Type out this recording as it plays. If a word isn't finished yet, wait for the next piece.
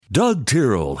Doug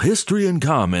Tyrrell History and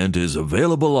Comment is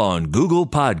available on Google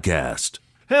Podcast.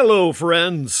 Hello,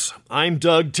 friends. I'm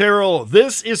Doug Tyrrell.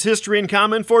 This is History and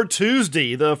Comment for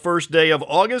Tuesday, the first day of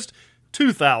August,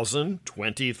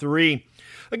 2023.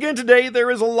 Again, today there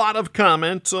is a lot of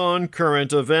comment on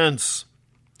current events.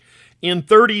 In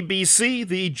 30 BC,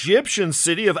 the Egyptian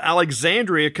city of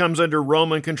Alexandria comes under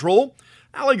Roman control.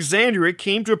 Alexandria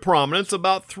came to prominence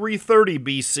about 330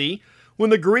 BC when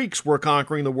the Greeks were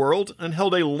conquering the world and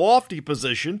held a lofty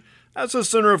position as a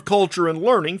center of culture and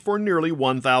learning for nearly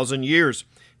 1,000 years.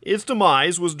 Its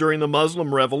demise was during the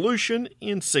Muslim Revolution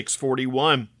in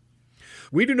 641.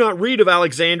 We do not read of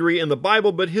Alexandria in the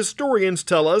Bible, but historians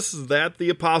tell us that the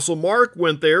Apostle Mark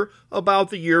went there about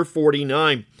the year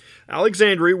 49.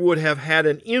 Alexandria would have had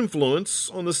an influence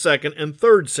on the 2nd and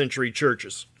 3rd century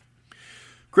churches.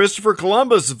 Christopher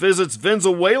Columbus visits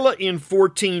Venezuela in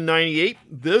 1498.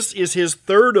 This is his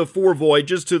third of 4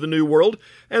 voyages to the New World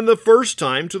and the first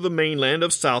time to the mainland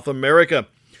of South America.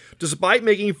 Despite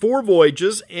making 4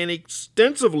 voyages and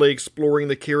extensively exploring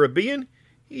the Caribbean,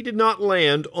 he did not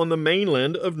land on the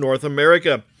mainland of North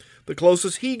America. The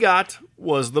closest he got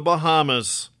was the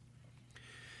Bahamas.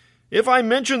 If I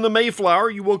mention the Mayflower,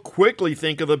 you will quickly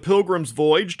think of the Pilgrim's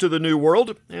voyage to the New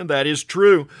World, and that is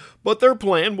true. But their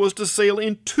plan was to sail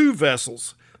in 2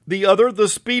 vessels. The other, the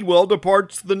Speedwell,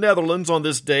 departs the Netherlands on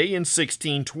this day in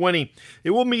 1620.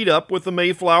 It will meet up with the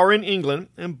Mayflower in England,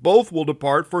 and both will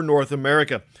depart for North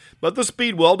America. But the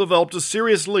Speedwell developed a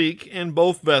serious leak, and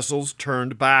both vessels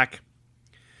turned back.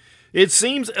 It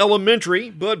seems elementary,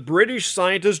 but British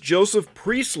scientist Joseph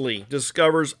Priestley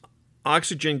discovers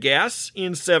oxygen gas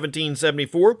in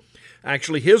 1774.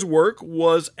 Actually, his work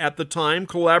was at the time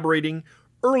collaborating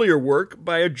earlier work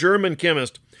by a German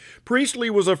chemist. Priestley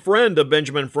was a friend of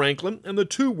Benjamin Franklin, and the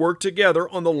two worked together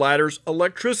on the latter's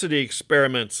electricity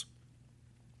experiments.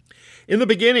 In the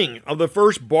beginning of the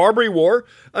First Barbary War,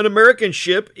 an American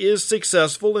ship is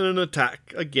successful in an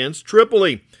attack against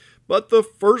Tripoli. But the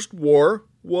first war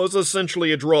was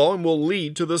essentially a draw and will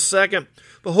lead to the second.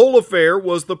 The whole affair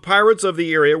was the pirates of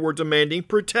the area were demanding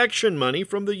protection money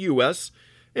from the U.S.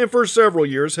 and for several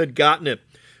years had gotten it.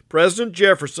 President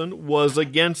Jefferson was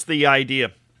against the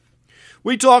idea.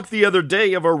 We talked the other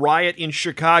day of a riot in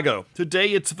Chicago. Today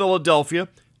it's Philadelphia,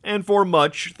 and for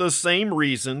much the same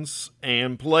reasons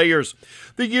and players.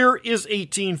 The year is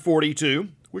 1842,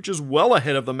 which is well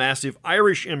ahead of the massive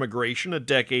Irish immigration a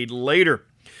decade later.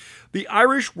 The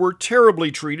Irish were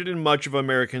terribly treated in much of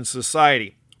American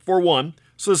society. For one,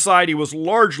 society was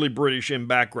largely British in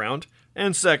background,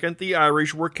 and second, the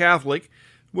Irish were Catholic,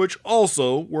 which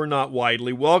also were not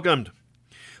widely welcomed.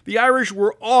 The Irish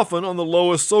were often on the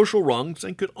lowest social rungs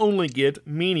and could only get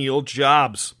menial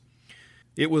jobs.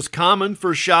 It was common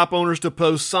for shop owners to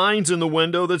post signs in the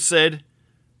window that said,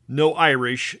 "No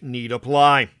Irish need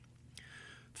apply."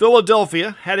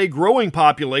 Philadelphia had a growing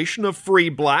population of free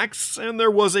blacks, and there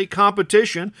was a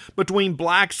competition between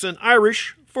blacks and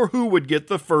Irish for who would get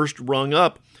the first rung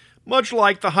up. Much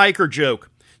like the hiker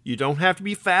joke, you don't have to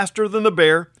be faster than the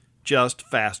bear, just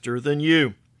faster than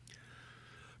you.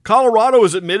 Colorado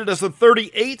is admitted as the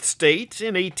 38th state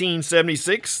in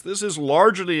 1876. This is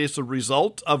largely as a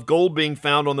result of gold being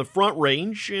found on the Front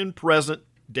Range in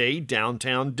present-day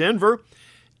downtown Denver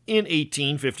in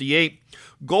 1858.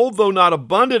 Gold, though not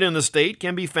abundant in the state,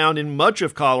 can be found in much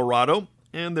of Colorado,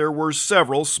 and there were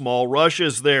several small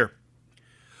rushes there.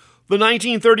 The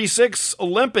 1936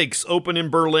 Olympics opened in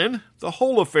Berlin. The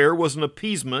whole affair was an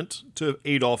appeasement to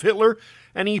Adolf Hitler,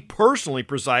 and he personally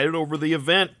presided over the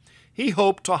event. He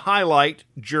hoped to highlight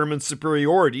German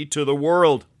superiority to the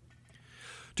world.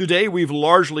 Today, we've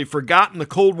largely forgotten the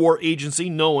Cold War agency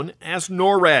known as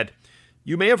NORAD.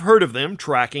 You may have heard of them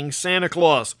tracking Santa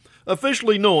Claus.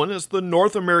 Officially known as the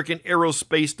North American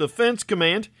Aerospace Defense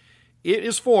Command, it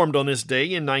is formed on this day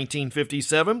in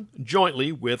 1957,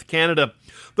 jointly with Canada.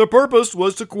 The purpose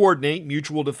was to coordinate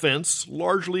mutual defense,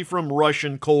 largely from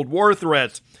Russian Cold War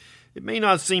threats. It may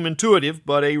not seem intuitive,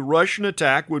 but a Russian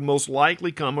attack would most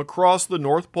likely come across the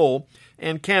North Pole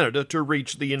and Canada to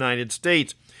reach the United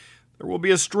States. There will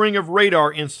be a string of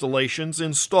radar installations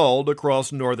installed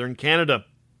across northern Canada.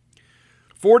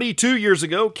 42 years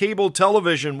ago, cable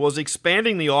television was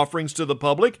expanding the offerings to the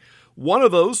public. One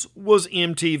of those was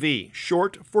MTV,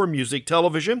 short for music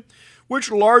television, which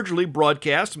largely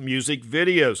broadcast music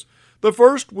videos. The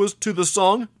first was to the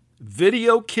song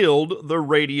 "Video Killed the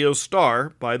Radio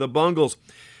Star" by the Bungles,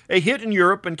 a hit in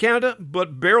Europe and Canada,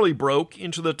 but barely broke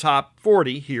into the top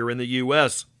 40 here in the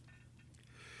U.S.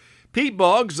 Peat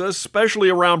bogs, especially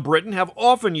around Britain, have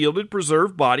often yielded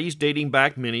preserved bodies dating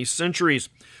back many centuries.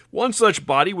 One such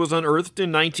body was unearthed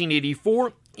in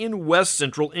 1984 in west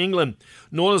central England.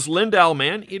 Known as Lindau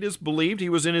Man, it is believed he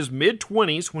was in his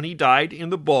mid-20s when he died in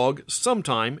the bog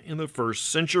sometime in the 1st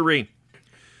century.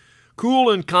 Cool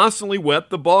and constantly wet,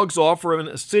 the bogs offer an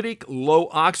acidic,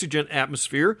 low-oxygen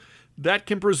atmosphere that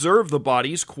can preserve the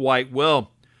bodies quite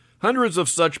well. Hundreds of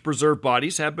such preserved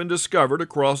bodies have been discovered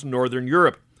across northern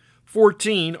Europe.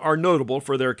 14 are notable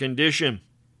for their condition.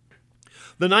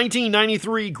 The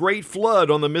 1993 Great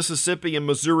Flood on the Mississippi and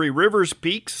Missouri Rivers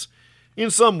peaks. In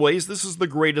some ways, this is the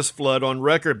greatest flood on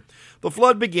record. The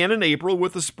flood began in April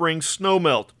with the spring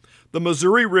snowmelt. The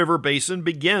Missouri River Basin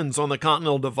begins on the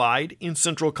Continental Divide in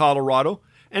central Colorado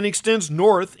and extends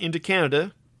north into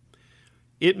Canada.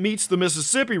 It meets the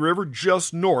Mississippi River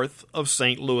just north of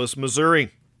St. Louis,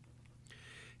 Missouri.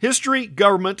 History,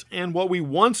 government, and what we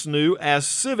once knew as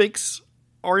civics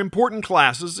are important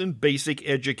classes in basic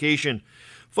education.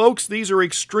 Folks, these are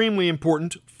extremely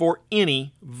important for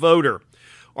any voter.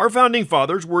 Our founding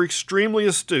fathers were extremely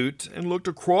astute and looked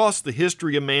across the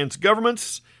history of man's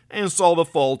governments and saw the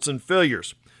faults and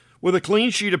failures. With a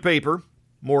clean sheet of paper,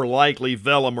 more likely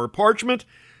vellum or parchment,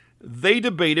 they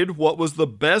debated what was the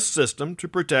best system to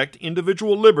protect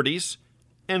individual liberties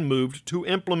and moved to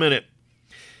implement it.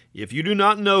 If you do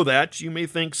not know that, you may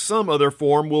think some other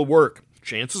form will work.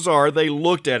 Chances are they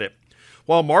looked at it.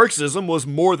 While Marxism was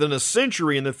more than a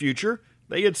century in the future,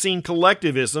 they had seen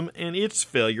collectivism and its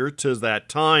failure to that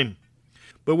time.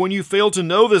 But when you fail to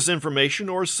know this information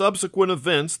or subsequent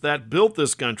events that built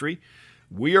this country,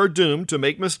 we are doomed to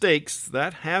make mistakes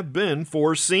that have been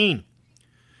foreseen.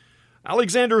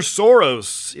 Alexander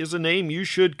Soros is a name you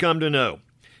should come to know.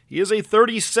 He is a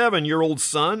 37-year-old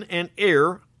son and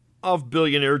heir of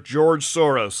billionaire George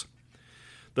Soros.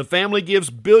 The family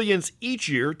gives billions each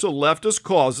year to leftist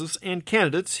causes and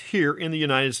candidates here in the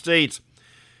United States.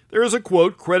 There is a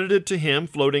quote credited to him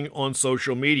floating on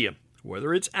social media.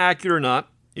 Whether it's accurate or not,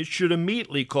 it should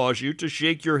immediately cause you to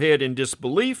shake your head in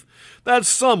disbelief that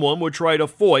someone would try to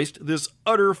foist this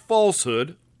utter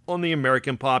falsehood on the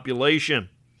American population.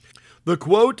 The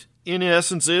quote, in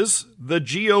essence, is, "The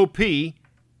GOP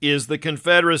is the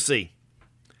Confederacy."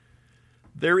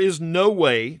 There is no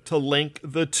way to link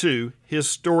the two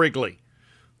historically.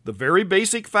 The very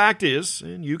basic fact is,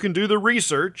 and you can do the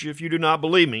research if you do not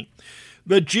believe me,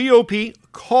 the GOP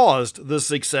caused the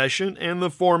succession and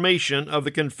the formation of the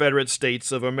Confederate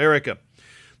States of America.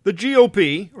 The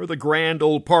GOP, or the Grand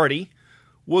Old Party,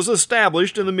 was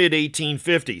established in the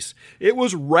mid-1850s. It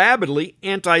was rabidly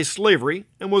anti-slavery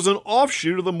and was an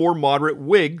offshoot of the more moderate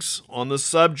Whigs on the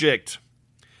subject.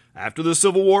 After the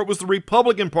Civil War, it was the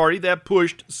Republican Party that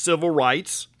pushed civil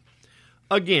rights.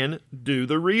 Again, do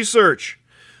the research.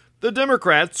 The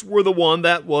Democrats were the one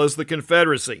that was the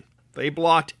Confederacy. They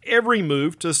blocked every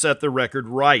move to set the record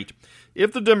right.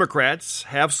 If the Democrats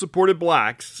have supported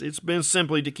blacks, it's been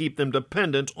simply to keep them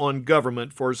dependent on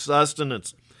government for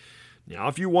sustenance. Now,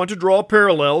 if you want to draw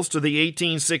parallels to the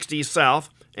 1860s South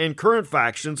and current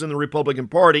factions in the Republican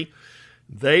Party,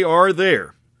 they are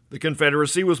there. The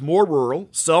Confederacy was more rural,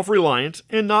 self-reliant,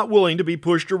 and not willing to be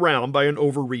pushed around by an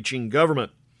overreaching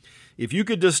government. If you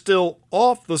could distill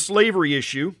off the slavery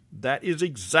issue, that is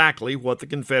exactly what the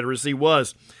Confederacy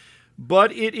was.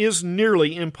 But it is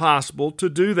nearly impossible to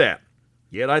do that.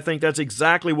 Yet I think that's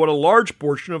exactly what a large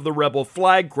portion of the rebel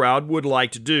flag crowd would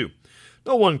like to do.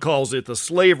 No one calls it the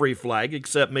slavery flag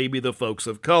except maybe the folks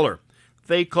of color.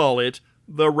 They call it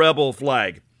the rebel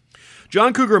flag.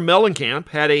 John Cougar Mellencamp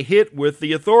had a hit with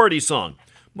the Authority song,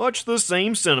 much the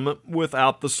same sentiment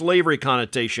without the slavery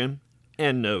connotation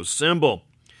and no symbol.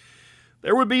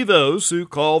 There would be those who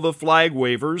call the flag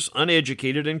wavers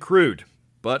uneducated and crude.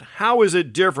 But how is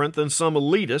it different than some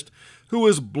elitist who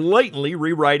is blatantly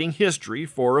rewriting history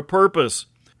for a purpose?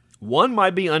 One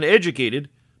might be uneducated,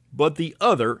 but the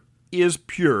other is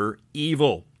pure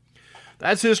evil.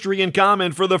 That's History in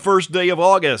Comment for the first day of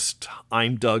August.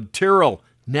 I'm Doug Terrell.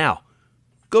 Now,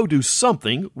 go do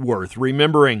something worth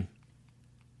remembering.